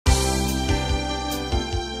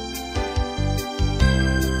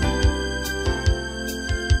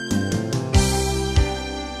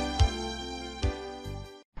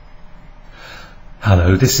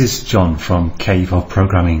Hello, this is John from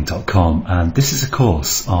caveofprogramming.com, and this is a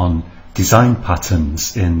course on design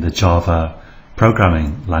patterns in the Java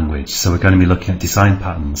programming language. So we're going to be looking at design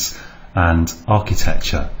patterns and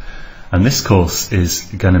architecture, and this course is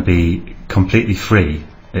going to be completely free.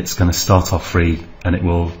 It's going to start off free and it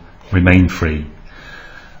will remain free,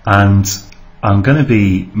 and I'm going to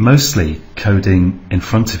be mostly coding in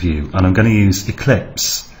front of you, and I'm going to use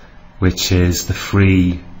Eclipse, which is the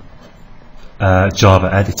free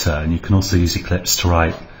Java editor, and you can also use Eclipse to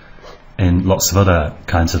write in lots of other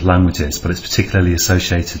kinds of languages, but it's particularly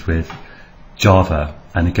associated with Java,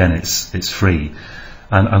 and again it's free.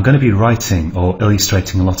 And I'm going to be writing or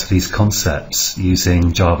illustrating a lot of these concepts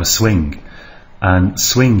using Java Swing. And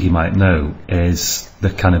Swing, you might know, is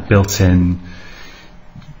the kind of built-in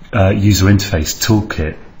user interface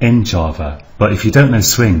toolkit in Java. But if you don't know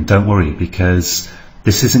Swing, don't worry, because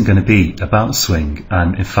this isn't going to be about Swing.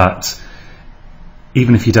 And in fact,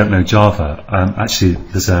 even if you don't know Java, actually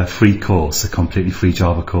there's a free course, a completely free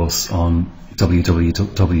Java course on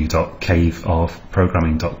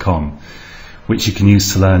www.caveofprogramming.com, which you can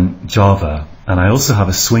use to learn Java. And I also have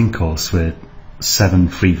a Swing course with 7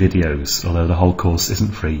 free videos, although the whole course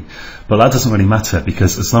isn't free. But that doesn't really matter,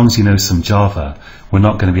 because as long as you know some Java, we're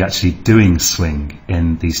not going to be actually doing Swing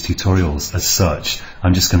in these tutorials as such.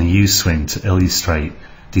 I'm just going to use Swing to illustrate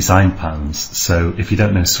design patterns. So if you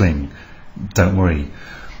don't know Swing, don't worry.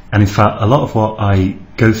 And in fact, a lot of what I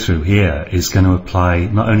go through here is going to apply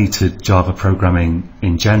not only to Java programming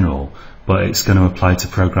in general, but it's going to apply to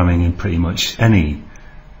programming in pretty much any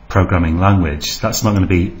programming language. That's not going to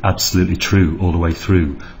be absolutely true all the way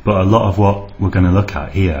through, but a lot of what we're going to look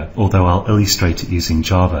at here, although I'll illustrate it using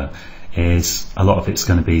Java, is a lot of it's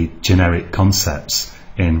going to be generic concepts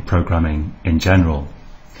in programming in general.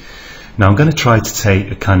 Now I'm going to try to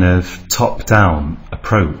take a kind of top-down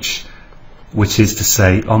approach, which is to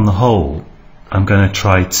say, on the whole, I'm going to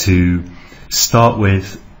try to start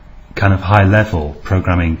with kind of high-level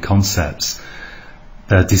programming concepts,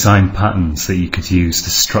 the design patterns that you could use to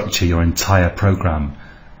structure your entire program,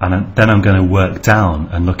 and then I'm going to work down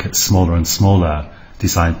and look at smaller and smaller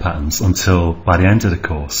design patterns until by the end of the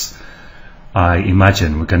course I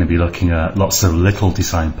imagine we're going to be looking at lots of little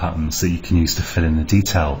design patterns that you can use to fill in the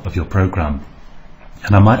detail of your program.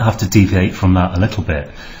 And I might have to deviate from that a little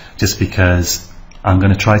bit, just because I'm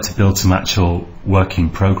going to try to build some actual working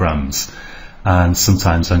programs, and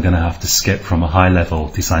sometimes I'm going to have to skip from a high-level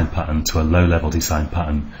design pattern to a low-level design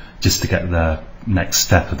pattern just to get the next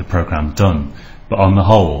step of the program done. But on the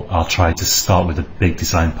whole, I'll try to start with the big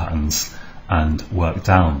design patterns and work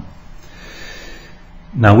down.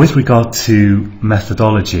 Now, with regard to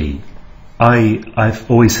methodology,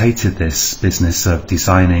 I've always hated this business of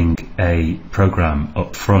designing a program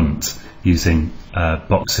up front using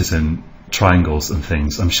boxes and triangles and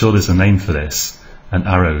things. I'm sure there's a name for this, and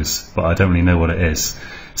arrows, but I don't really know what it is.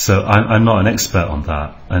 So I'm not an expert on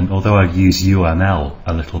that, and although I use UML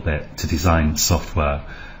a little bit to design software,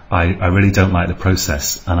 I really don't like the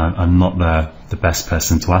process, and I'm not the best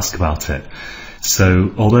person to ask about it.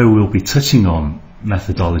 So although we'll be touching on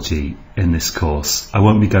methodology in this course, I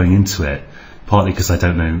won't be going into it, partly because I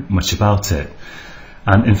don't know much about it.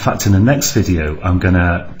 And in fact, in the next video, I'm going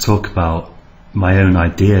to talk about my own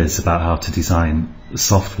ideas about how to design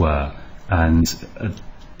software and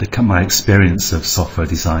my experience of software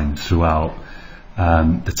design throughout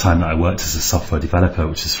the time that I worked as a software developer,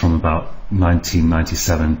 which is from about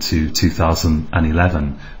 1997 to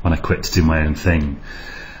 2011, when I quit to do my own thing.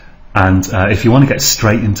 And if you want to get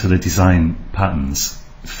straight into the design patterns,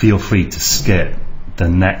 feel free to skip the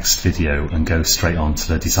next video and go straight on to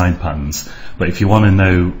the design patterns. But if you want to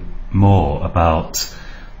know more about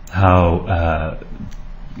how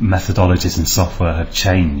methodologies in software have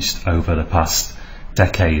changed over the past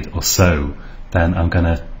decade or so, then I'm going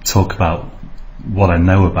to talk about what I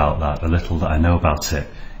know about that, the little that I know about it,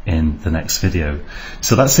 in the next video.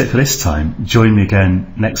 So that's it for this time. Join me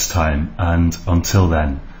again next time, and until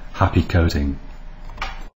then, happy coding.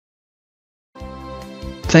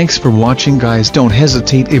 Thanks for watching, guys. Don't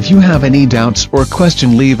hesitate. If you have any doubts or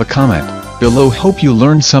question, leave a comment below. Hope you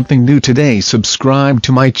learned something new today. Subscribe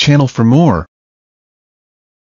to my channel for more.